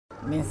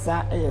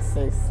Minsa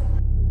A6.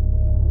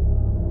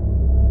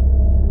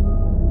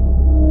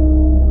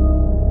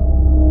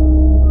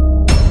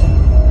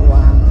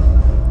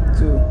 1,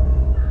 2,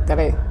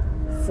 3,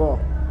 4,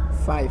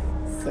 5,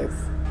 6.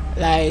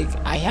 Like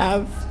I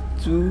have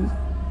 2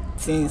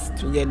 things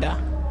together.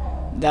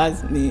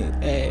 That's me.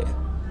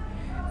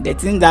 The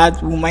thing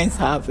that women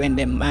have and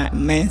the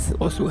men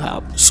also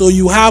have. So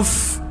you have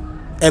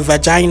a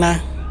vagina.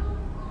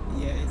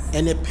 Yes.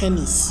 And a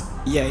penis.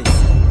 Yes.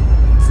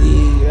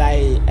 See,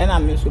 like, and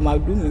I'm so my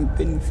doing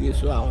penis,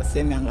 so I was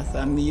saying,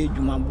 me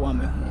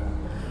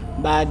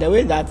but the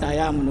way that I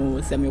am,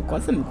 no, semi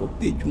custom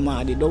copy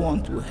Juma, they don't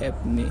want to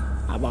help me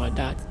about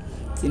that.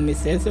 See, me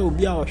says, so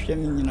be our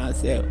shaming, you know,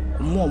 say,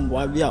 Mom,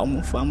 what we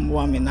are from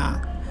woman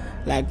now.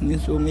 Like me,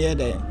 so me,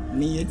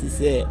 to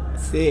say,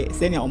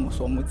 almost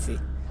so much.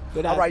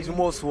 All right, you're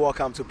most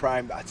welcome to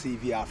Prime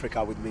TV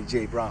Africa with me,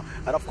 Jay Brown.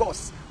 And of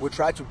course, we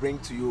try to bring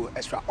to you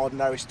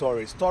extraordinary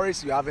stories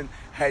you haven't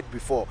heard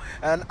before.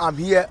 And I'm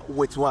here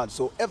with one.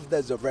 So if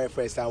there's your very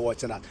first time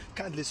watching us,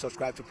 kindly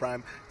subscribe to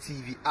Prime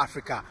TV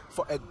Africa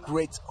for a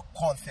great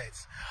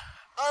content.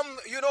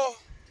 You know,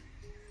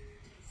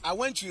 I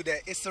went to the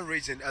Eastern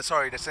region,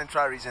 the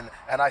Central region,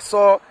 and I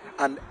saw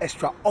an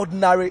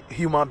extraordinary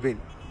human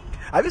being.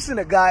 Have you seen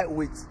a guy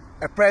with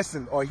a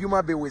person or a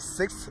human being with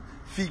 6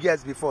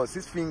 figures before?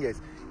 6 fingers,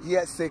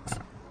 here 6,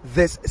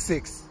 this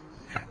 6,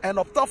 and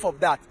on top of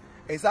that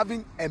is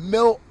having a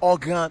male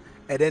organ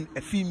and then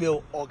a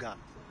female organ.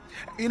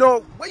 You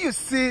know, when you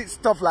see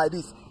stuff like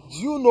this, do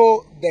you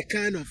know the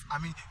kind of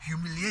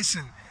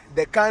humiliation,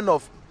 the kind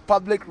of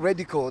public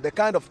ridicule, the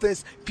kind of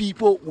things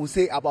people will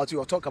say about you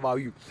or talk about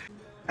you?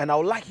 And I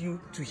would like you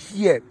to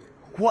hear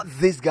what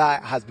this guy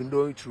has been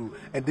going through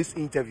in this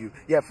interview.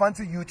 Yeah,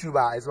 fancy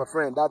YouTuber is my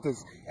friend, that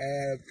is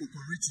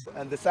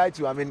and decide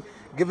to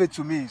give it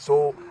to me,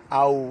 so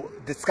I'll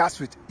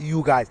discuss with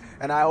you guys,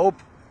 and I hope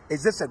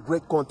it's just a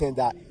great content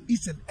that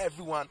each and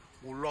everyone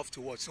will love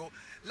to watch. So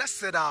let's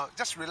sit down,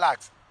 just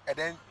relax, and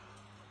then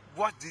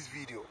watch this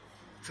video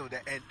till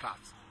the end part.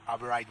 I'll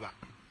be right back.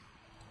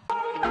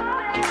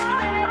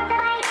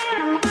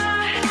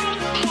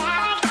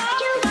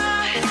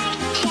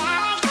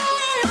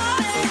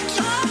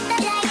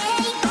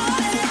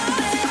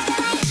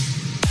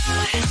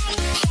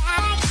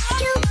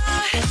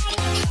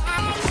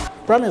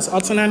 Promise,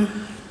 Ottonan.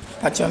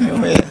 Pacha me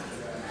way.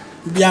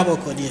 Biabo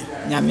Cody.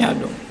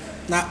 Yamiado.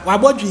 Now, what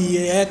about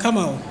you? Come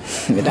on.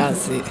 Me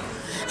dance.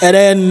 And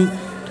then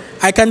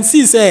I can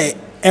see, say,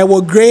 I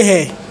will gray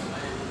hair.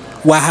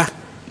 Waha.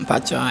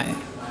 Pacha.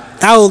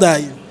 How old are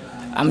you?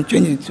 I'm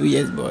 22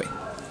 years, boy.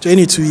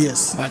 22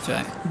 years.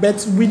 Pacha.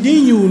 But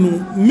within you,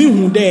 me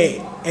who there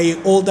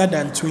are older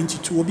than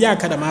 22. Obi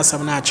akadama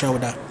sam na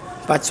chawda.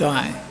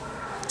 Pacha.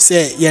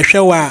 Say,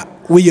 yeshawa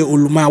we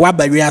uluma wa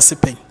bari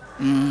asepen.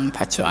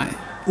 Pacha.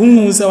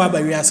 Say wa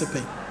bari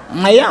asepen.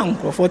 My young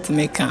prophet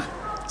maker.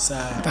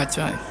 Sir.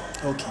 Pacha.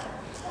 Okay.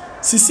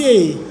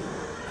 Sisi,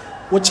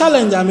 what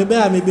challenge I maybe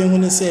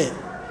when say,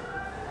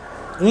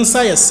 one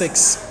size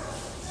 6.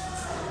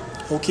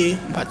 Okay.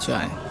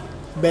 Pacha.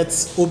 But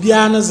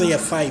Obiana say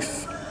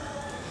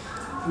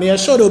 5. May I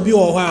show Obi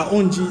or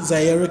onji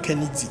Zaire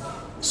Kennedy.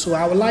 So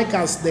I would like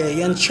us the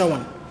young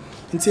showan.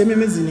 Until me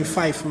in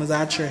 5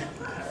 mazache.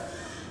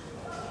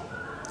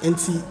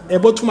 Until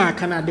able to my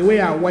canal the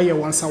way I wire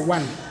once a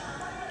 1,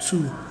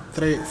 2,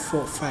 3,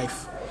 4,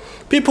 5.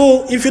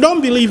 People, if you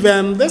don't believe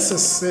them, this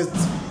is it.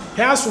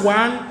 Here's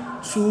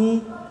 1,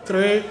 2,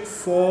 3,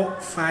 4,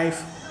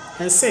 5,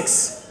 and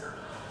 6.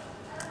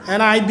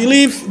 And I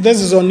believe this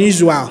is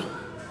unusual.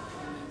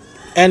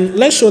 And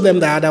let's show them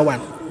the other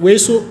one. We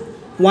so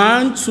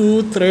 1,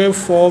 2, 3,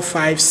 4,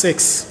 5,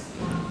 6.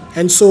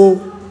 And so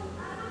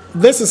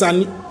this is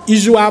an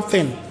usual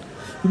thing.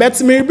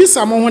 But maybe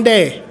someone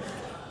there.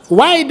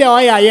 Why the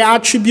way I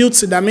attribute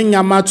the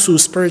minyama to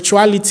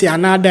spirituality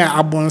another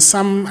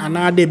abonsam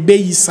another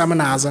bayisam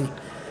nazan.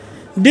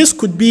 This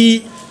could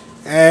be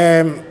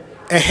a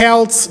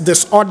health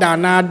disorder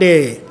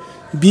another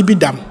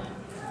bibidam.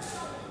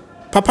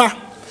 Papa,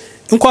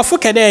 nkwafu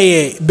kede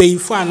ye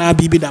bayifo ana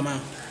bibidam.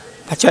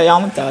 Pacha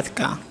yam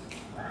tatka.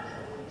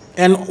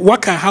 And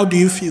Waka, how do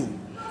you feel?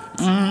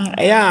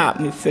 Yeah,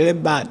 me feel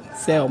bad.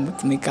 Say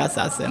omuti me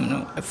kasa asem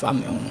no e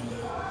family.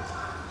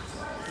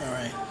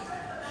 Alright.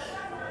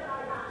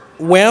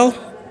 Well,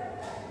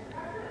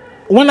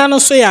 when I no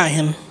say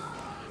ahin.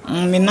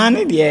 Me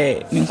nani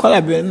de me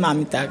kola be ma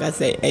me taka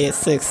say e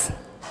 6.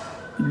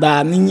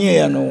 Ba me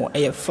nye no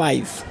e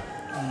 5.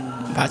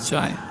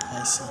 Pacha.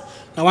 I see.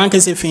 Now one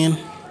can say fin.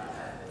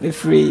 Me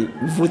free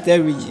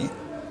voter region.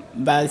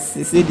 But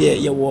see there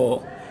you were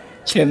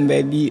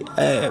chamber bi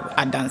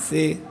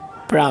adanse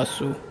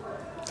praso.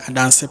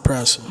 Adanse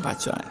praso.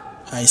 Pacha.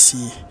 I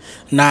see.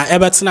 Now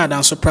Everton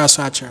adanse praso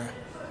actually.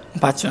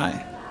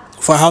 Pacha.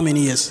 For how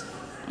many years?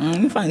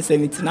 If I say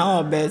it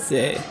now best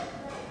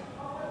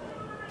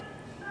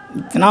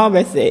now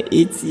best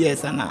 8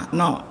 years and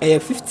no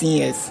 15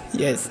 years.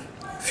 Yes.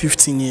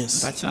 15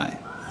 years. Pacha.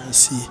 I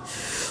see.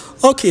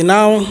 Okay,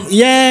 now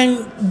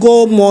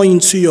go more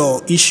into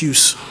your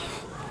issues.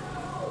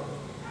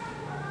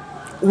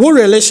 what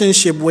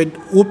relationship with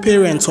wo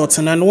parents or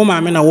and wo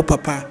mama na wo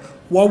papa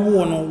what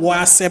wo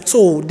accept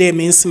oh they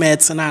mean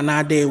smart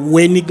na they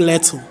we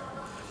neglect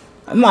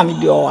mommy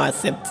do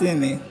accepting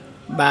me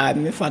but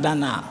me father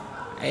na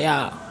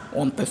yeah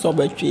on person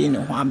between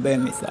in one be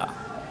me sir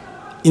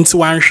into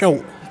one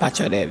show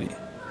patcha David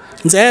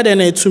there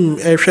then to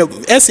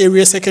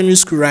area secondary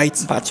school right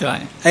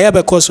patcha I have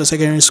a course for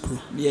secondary school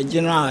yeah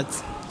general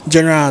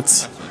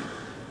art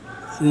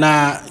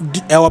na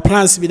our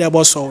plans be there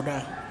boss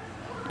order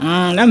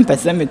I'm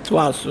person me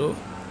too so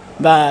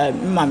but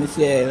mommy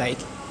say like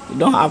you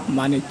don't have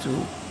money to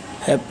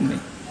help me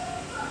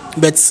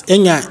but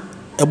enya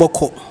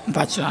eboko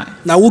patcha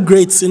na wo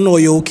grades no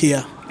you okay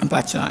ah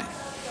patcha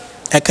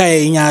eka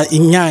inya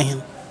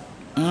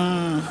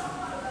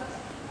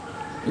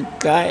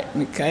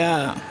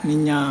Mikaya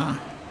minya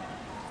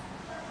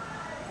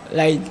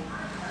like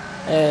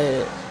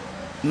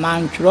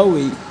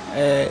mantrowe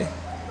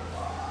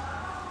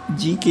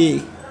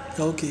GK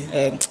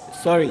okay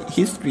sorry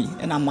history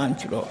and a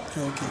mantro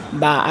okay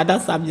but other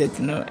subject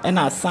you know and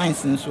a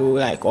science and so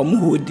like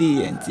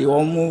hodi and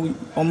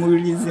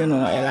reason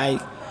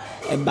like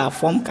a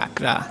form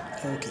kakra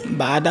okay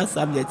but other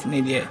subject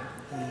in there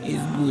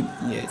is good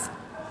yes.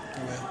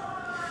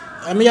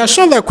 I mean, I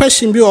saw the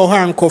question be or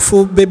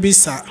her baby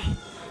sir.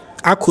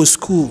 Ako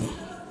school.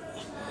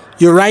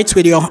 You write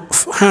with your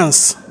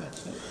hands.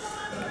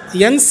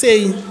 Yen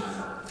say,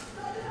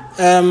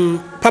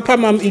 Papa,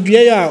 Mam,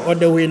 idea or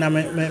the way na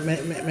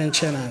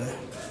mention.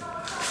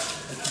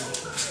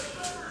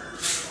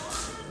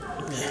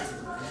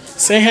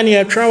 Say, Henny,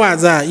 a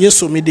trowaza, yes,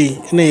 so me day,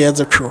 nay,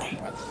 as a tro.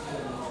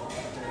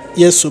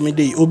 Yes, so me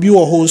day, obi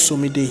or ho so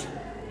me day.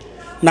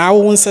 Now,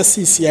 once I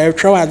see, I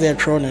trowaza a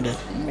tron.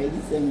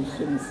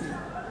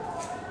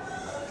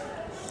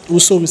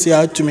 Also, see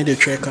how to make the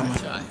track.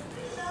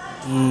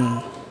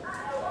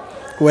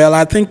 Well,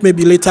 I think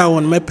maybe later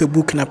on, maybe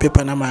book and a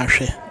paper na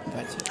marshe.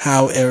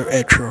 How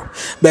true.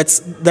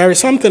 But there is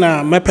something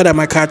I my peda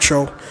my catch.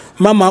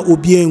 Mama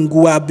ubi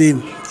ngua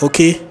bim,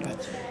 okay?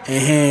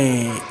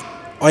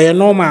 Or you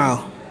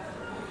normal.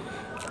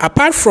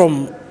 Apart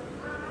from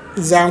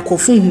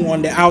Zankofu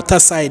on the outer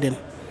side,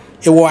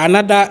 it was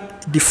another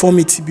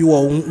deformity be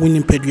or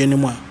winning pedu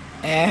anymore.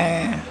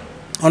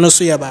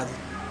 Honestly about it.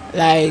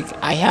 Like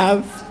I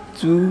have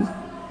two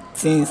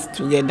things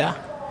together.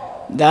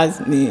 That's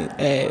me.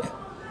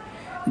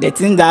 The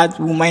thing that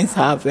women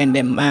have and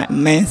the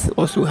men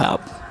also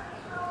have.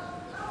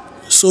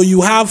 So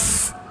you have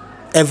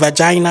a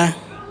vagina,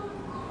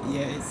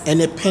 yes,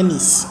 and a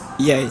penis.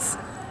 Yes.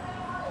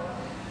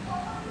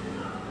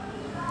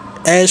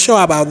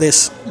 Sure about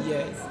this.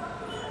 Yes.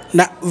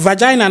 Now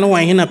vagina no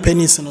one in a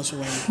penis no so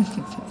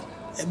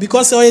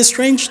because it's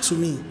strange to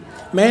me.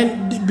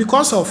 Man,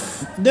 because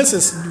of this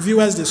is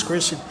viewer's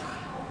discretion.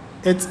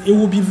 It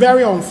will be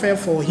very unfair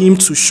for him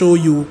to show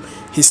you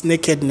his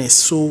nakedness.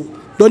 So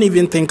don't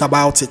even think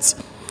about it.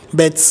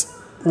 But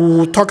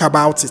we'll talk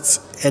about it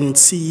and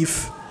see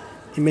if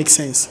it makes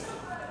sense.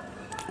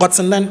 What's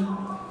and then?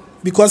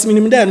 Because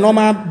minimum there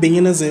normal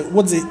beginners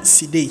what's it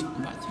CD?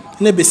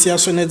 Never see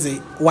us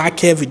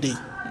work every day.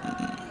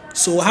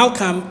 So how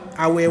come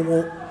I wear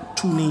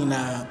tuning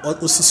or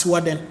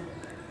osiswa then?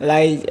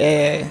 Like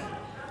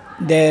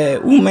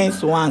the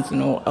women's ones, you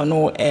know,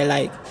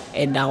 like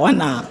that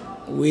one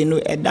we know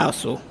that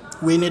so.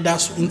 We need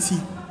that so inti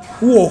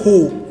who or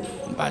who?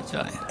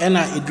 Bacha. Ena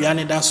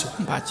eduane that so.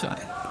 Bacha.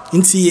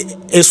 Inti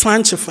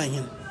eswanche for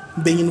him.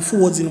 Being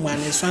forwards in one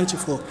eswanche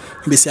for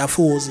besia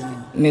forwards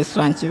in. Me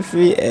swanche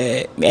free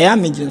I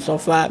am in so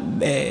far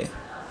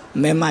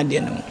mema de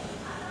no.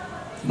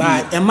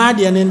 Ba ema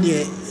de no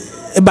de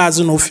e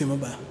bazo no film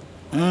ba.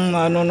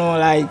 No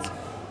like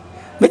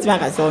but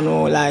I say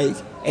no like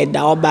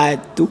da oba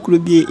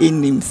tokrobie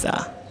enim sa.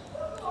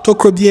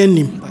 Tokrobie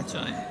enim.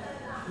 Bacha.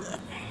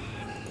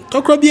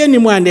 Tokrobie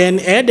enim and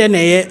then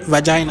na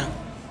vagina.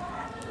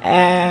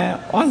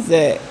 On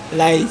the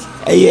like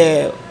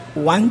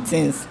one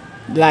thing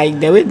like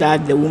the way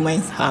that the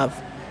women have,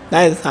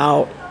 that is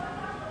how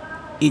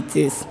it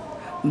is.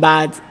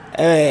 But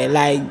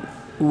like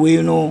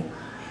we know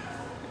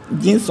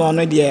jeans on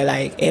there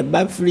like a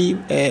bad free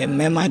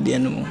mema de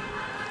no.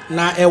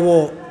 Na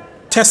ewo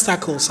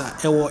testicles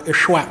ewo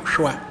shwa.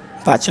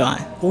 Pacha.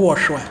 Wo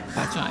shwa.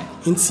 Pacha.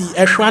 Inti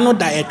shwa no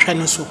da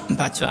etwa so.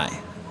 Pacha.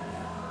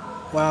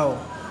 Wow,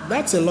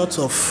 that's a lot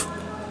of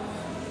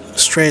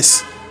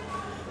stress.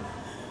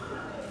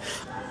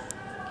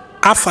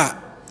 Afa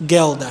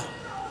girl da.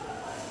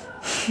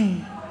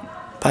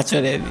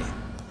 Pacha Devi.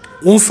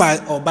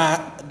 Unfa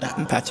oba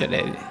da. Pacha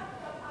Devi.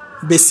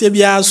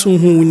 Besebia so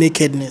hu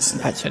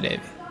nakedness. Pacha Devi.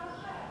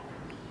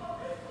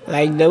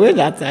 Like the way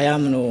that I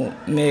am, no,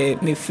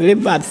 me feel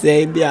bad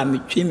say be me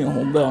treat me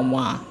home be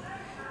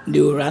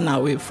they will run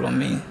away from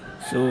me.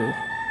 So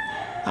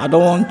I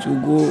don't want to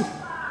go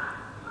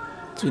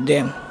to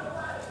them.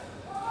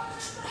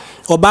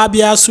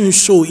 Obabia soon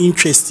show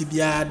interest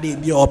bia dey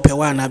be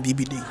opewa na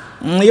bibide.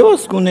 You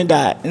was going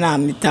that na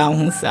me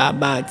town sir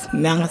but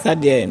me answer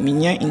there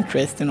me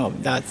interest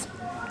of that.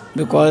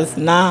 because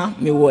now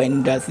me wo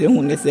industry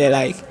who say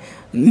like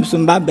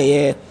msumba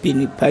be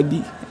penny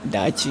pabi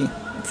dachi.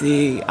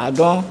 See, I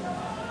don't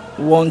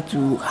want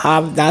to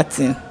have that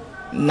thing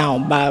now,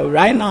 but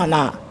right now,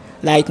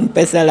 like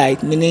person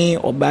like me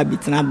or baby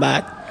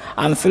but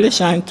I'm feeling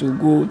shy to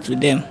go to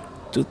them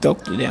to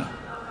talk to them.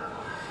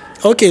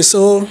 Okay,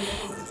 so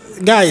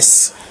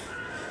guys,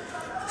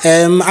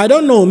 I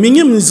don't know,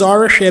 Minim is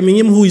already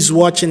Minim who is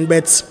watching,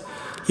 but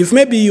if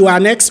maybe you are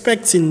an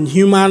expert in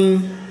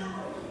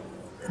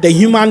the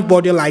human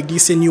body like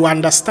this and you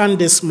understand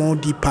this more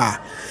deeper,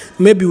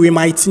 maybe we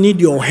might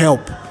need your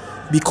help,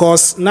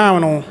 because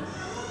now,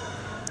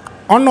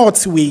 on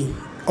not we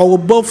or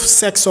both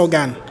sex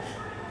organ,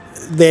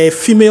 the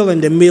female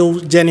and the male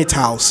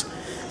genitals.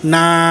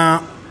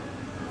 Now,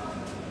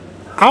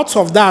 out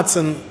of that,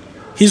 and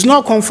he's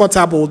not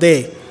comfortable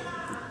there.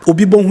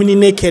 Obibonhuni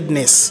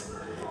nakedness,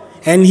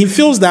 and he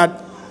feels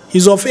that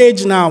he's of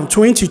age now,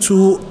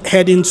 22,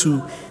 heading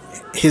to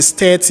his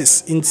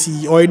 30s, into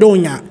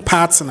oidonya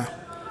partner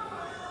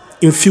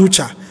in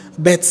future,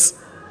 but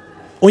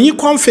only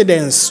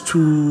confidence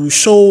to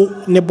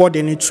show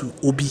nobody to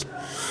obi.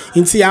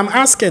 Into I'm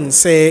asking,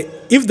 say,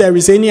 if there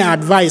is any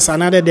advice,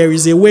 another there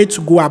is a way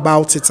to go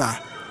about it.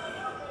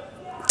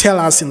 Tell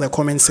us in the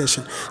comment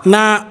section.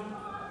 Now,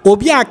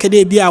 obi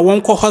akede bi a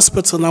wonko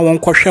hospital na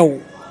wonko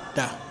hwe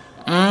da.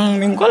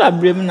 Me call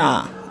blame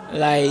na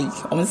like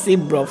say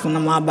bro for na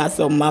ma ba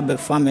so ma be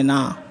family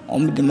na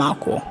de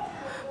marco.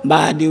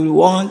 But they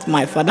want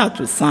my father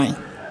to sign.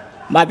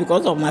 But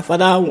because of my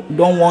father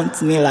don't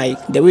want me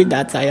like the way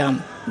that I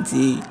am,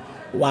 the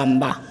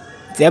wamba.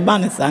 The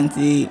ban is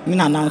anti me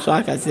na so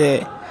I can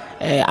say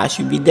I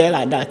should be there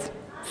like that.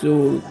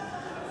 So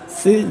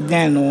since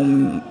then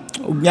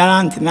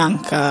obiara ntimi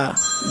anka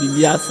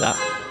bibiasa.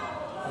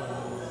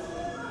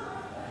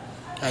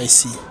 I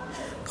see.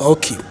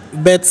 Okay.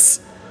 But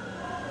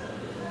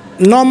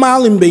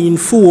normal in being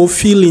full of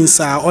feelings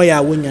are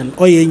oya winyan,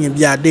 oya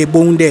nyebia de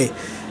bone there.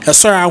 A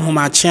sorry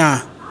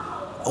ahumachia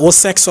or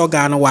sex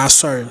organ or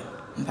sorry.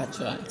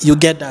 You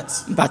get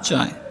that?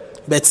 Bachelor.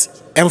 But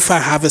emfa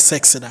have a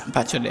sex that.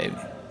 Bachelor.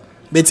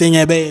 But in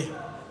your bay.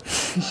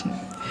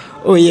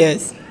 Oh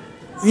yes.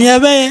 Yeah,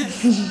 bay.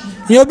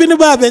 You've been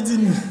about it.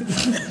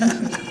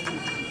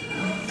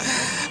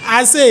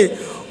 I say,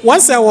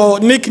 what's our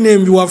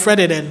nickname you are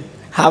afraid then?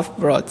 Half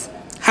plot.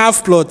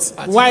 Half plot.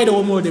 Why the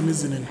more the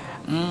missing?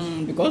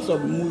 Because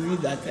of the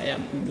movie that I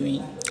am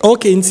doing.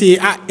 Okay, into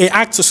a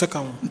actor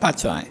second.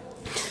 Bachelor.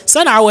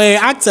 So now we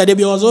actor they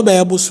be also be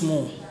able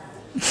small.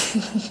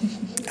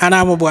 And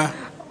I'm a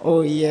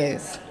oh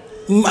yes.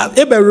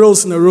 Ebe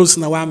roles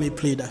na why me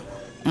play that.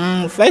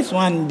 First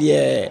one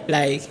there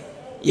like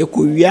you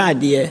could wear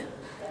there,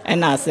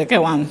 and our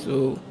second one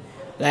so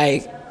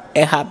like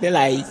it happened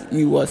like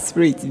me was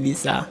spirit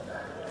visa.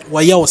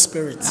 Why your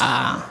spirit?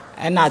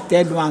 And our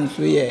third one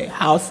so yeah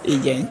house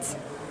agent.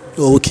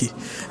 Okay,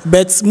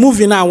 but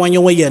moving now when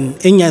you were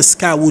in your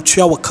scar would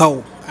you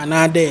cow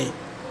another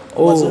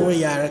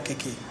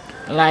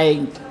like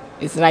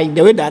it's like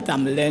the way that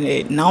I'm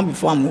learning now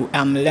before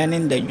I'm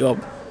learning the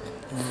job.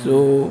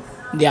 So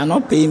they are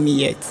not paying me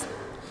yet.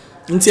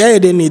 Until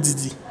they need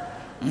it.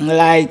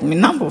 Like my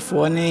number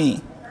for me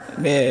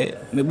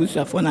bush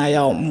phone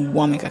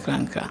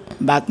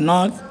but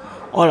not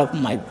all of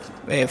my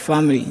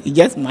family. It's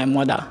just my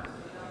mother.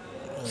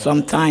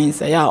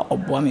 Sometimes I have a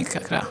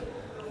kakra.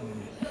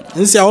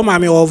 And say our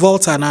mommy or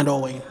Volta another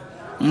way.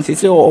 And she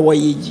say over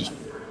yeji.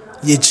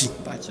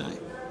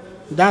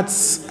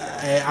 That's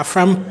a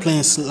from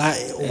place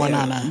like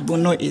one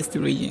Bono East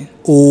region.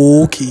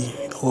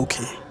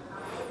 Okay.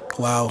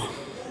 Wow.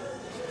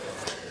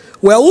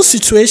 Well, our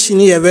situation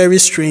here very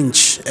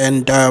strange,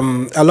 and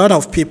a lot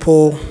of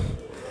people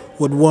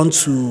would want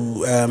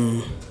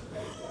to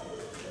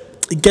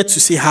get to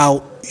see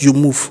how you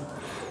move.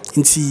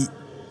 Inti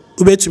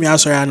ube to me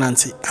answer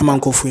Nancy. I'm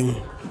uncle for him.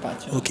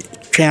 Okay,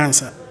 try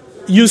answer.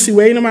 You see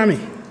where you know, mommy?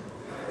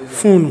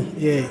 Phone,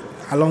 yeah,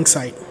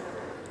 alongside.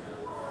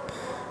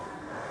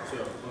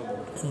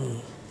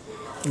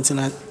 Into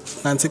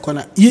Nancy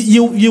corner.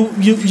 You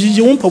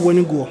won't put when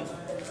you go.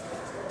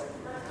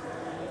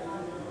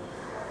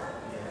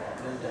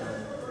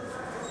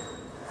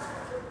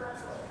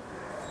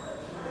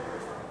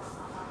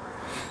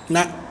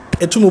 Na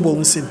etumobo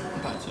nsim.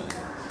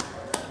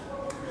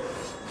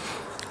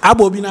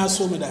 Abobi na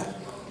so me da.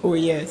 Oh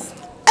yes.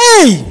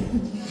 Hey!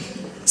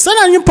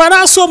 Sana nyimpa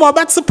na so mo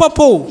betse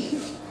popo.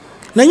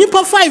 Na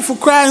nyimpa 5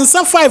 cry and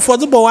 5 for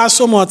the boy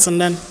so much and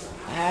then.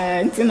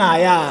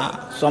 Ntina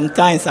ya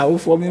sometimes I will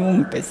for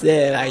me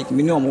pese like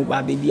me no mo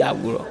ba baby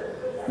aguro.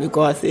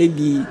 Because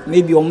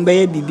maybe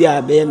ombe bibi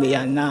abe me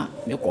ya na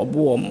me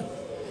kobo om.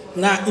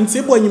 Na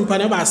ntebo nyimpa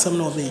na ba asem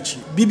na obechi.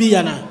 Bibi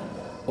ya na.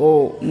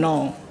 Oh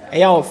no. I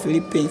have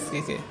Philippines.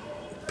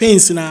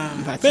 Pains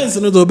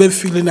no do be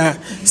feeling na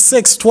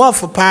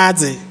 6-12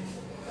 party.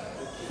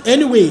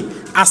 Anyway,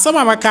 as some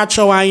of my catch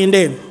our in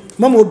them,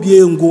 Mama be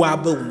ngo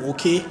abom,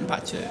 okay?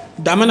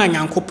 Damana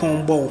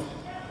nyankopon bo.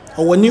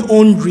 Or when your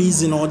own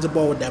reason or the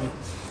about them.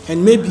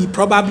 And maybe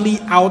probably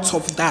out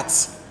of that,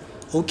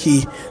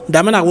 Okay,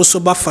 damena also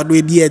buffer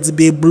do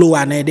be blow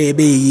and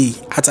be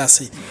at I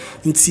say.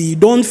 Until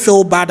don't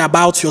feel bad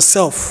about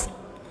yourself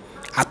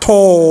at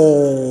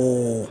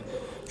all.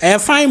 A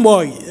fine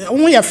boy,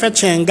 only a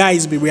fetching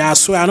guys be real,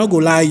 so I no go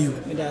lie you.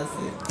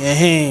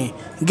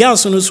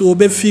 Girls on will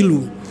be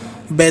feel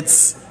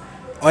but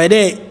or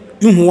there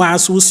you are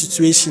so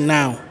situation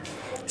now.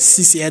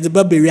 Sisi at the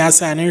baby real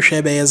sign and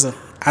share bezer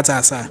at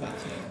us.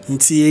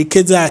 Until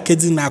kids are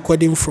kids in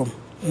according from.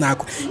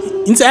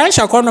 Into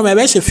Aisha condom, I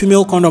wish a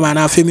female condom and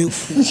a female.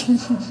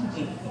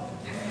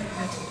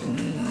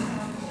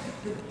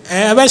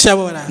 I wish I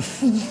would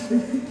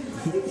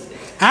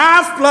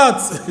half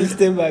plot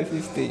 50 by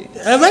 50.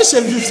 I wish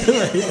I 50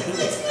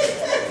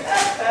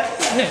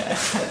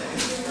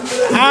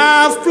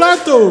 half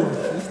plot.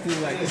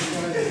 50 by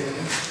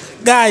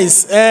 50.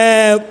 Guys,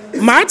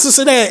 my to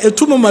say that a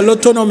 2 moment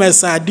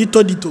autonomous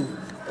dito.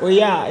 Oh,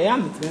 yeah, I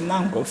am the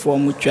uncle for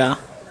Mucha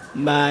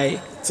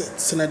by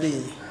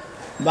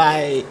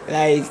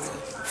like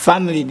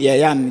family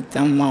there, I am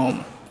the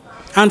mom.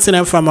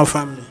 Answer from my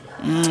family.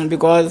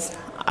 Because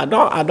I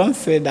don't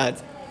feel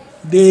that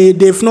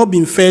they've not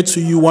been fair to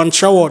you. One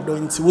shower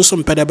don't was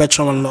some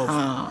better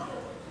love.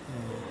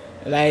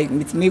 Like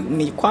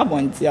me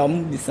kwabon ti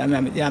am bi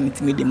sama me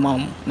the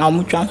mom. Now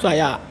mu transfer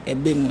ya e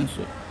be mu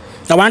so.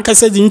 Na one can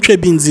say the intwe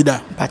bi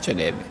nzida. Pacho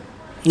there be.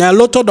 Na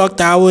loto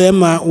doctor we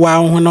ma wa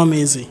ho no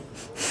mezi.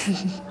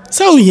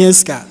 So here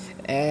ska.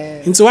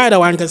 Into why the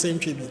one can say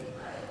intwe bi.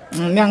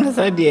 Me an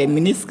say the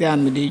minister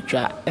me dey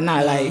twa and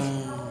I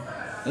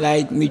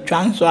like me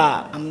transfer,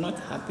 I'm not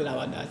happy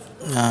about that.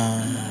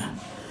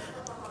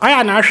 I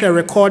am actually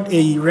record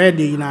a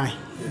ready now.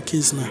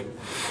 Kids now.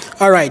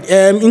 All right.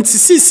 In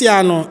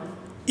Siciliano,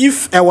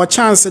 if our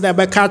chance that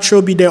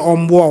Bacatro be there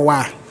on board,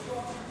 why?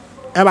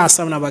 Ever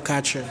some of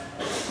Bacatro?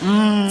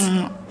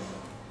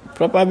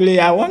 Probably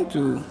I want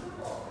to.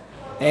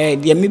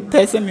 The me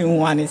person me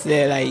one is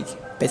like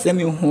person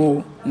me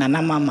who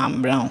Nana Mama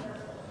Brown.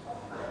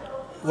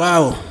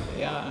 Wow.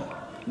 Yeah,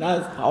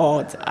 that's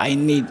what I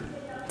need.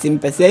 Tim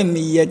person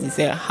me here to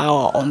say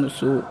how on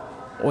so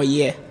or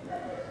yeah.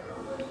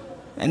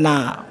 And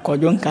now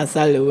Kojon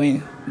Kasale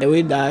win the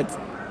way that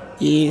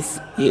his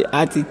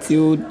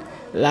attitude,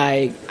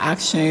 like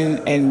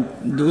action and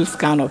those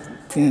kind of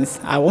things.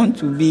 I want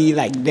to be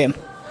like them.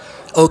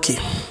 Okay.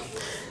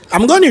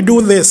 I'm going to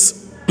do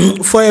this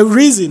for a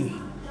reason.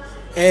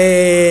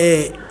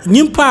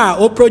 Nimpa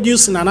or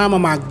producing an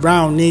Mama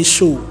Brown ne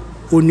show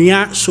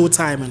Onia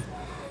Showtime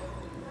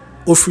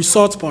of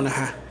resort upon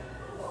her.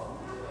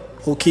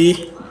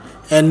 Okay,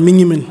 and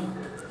minimum.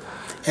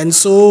 And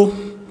so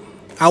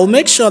I'll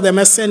make sure that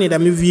I send it a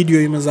video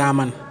in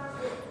Mazaman.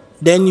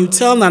 Then you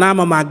tell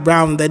Nanama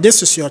McBrown that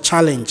this is your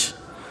challenge.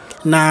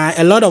 Now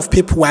a lot of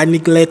people are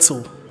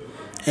neglected,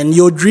 and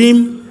your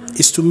dream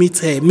is to meet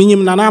her.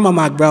 Minimum Nanama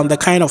McBrown, the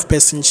kind of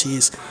person she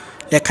is,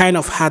 the kind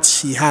of heart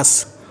she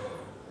has.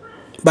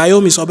 By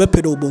all means,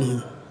 obepedo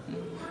bonhu,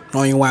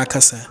 no in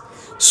wakasa.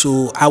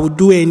 So I would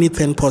do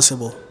anything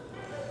possible.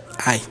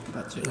 Aye.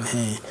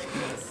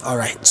 All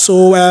right.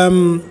 So,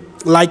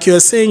 like you're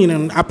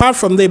saying, apart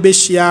from the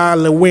Beshia,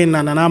 Lewin,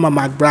 and Anama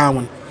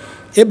McBrown,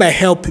 it by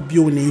help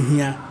you in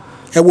here.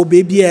 It will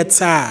be a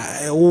tar,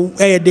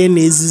 a den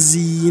is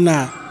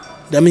zina,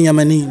 the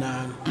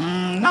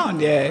Minyamanina. Now,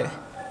 there,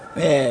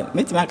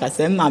 Mitmaka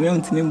said, my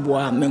own team boy,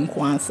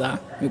 Menkwansa,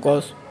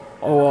 because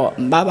or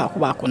Baba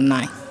Kubako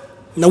 9.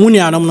 No one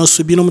are not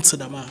subinum to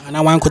them, and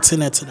I want to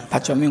send it to them.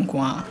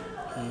 Pachominkwa.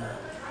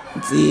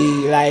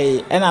 See,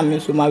 like, and I mean,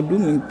 so my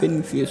doing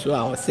penny fee, so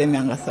I was saying,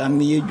 I'm a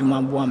Juma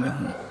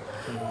Boame.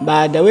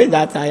 But the way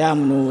that I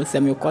am, no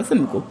semi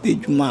custom pay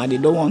Juma, they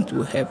don't want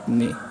to help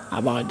me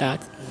about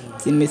that.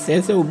 See, me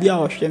says, will be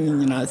our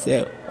shaming, and I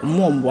say,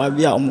 Mom,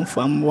 Wabia,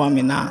 Fam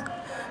Wamina,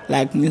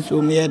 like me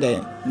so me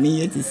there,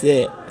 me to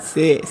say,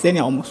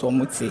 almost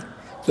almost say.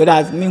 So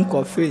that's mean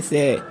coffee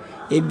say,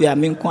 if I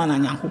mean, Kwan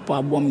and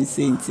Yankupa bomb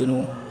saying, you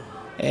know.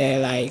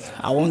 Like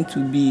I want to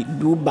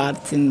do bad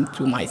thing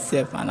to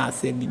myself and I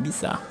say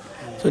Bibisa,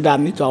 so that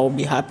me too I will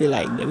be happy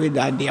like the way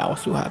that they are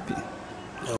also happy.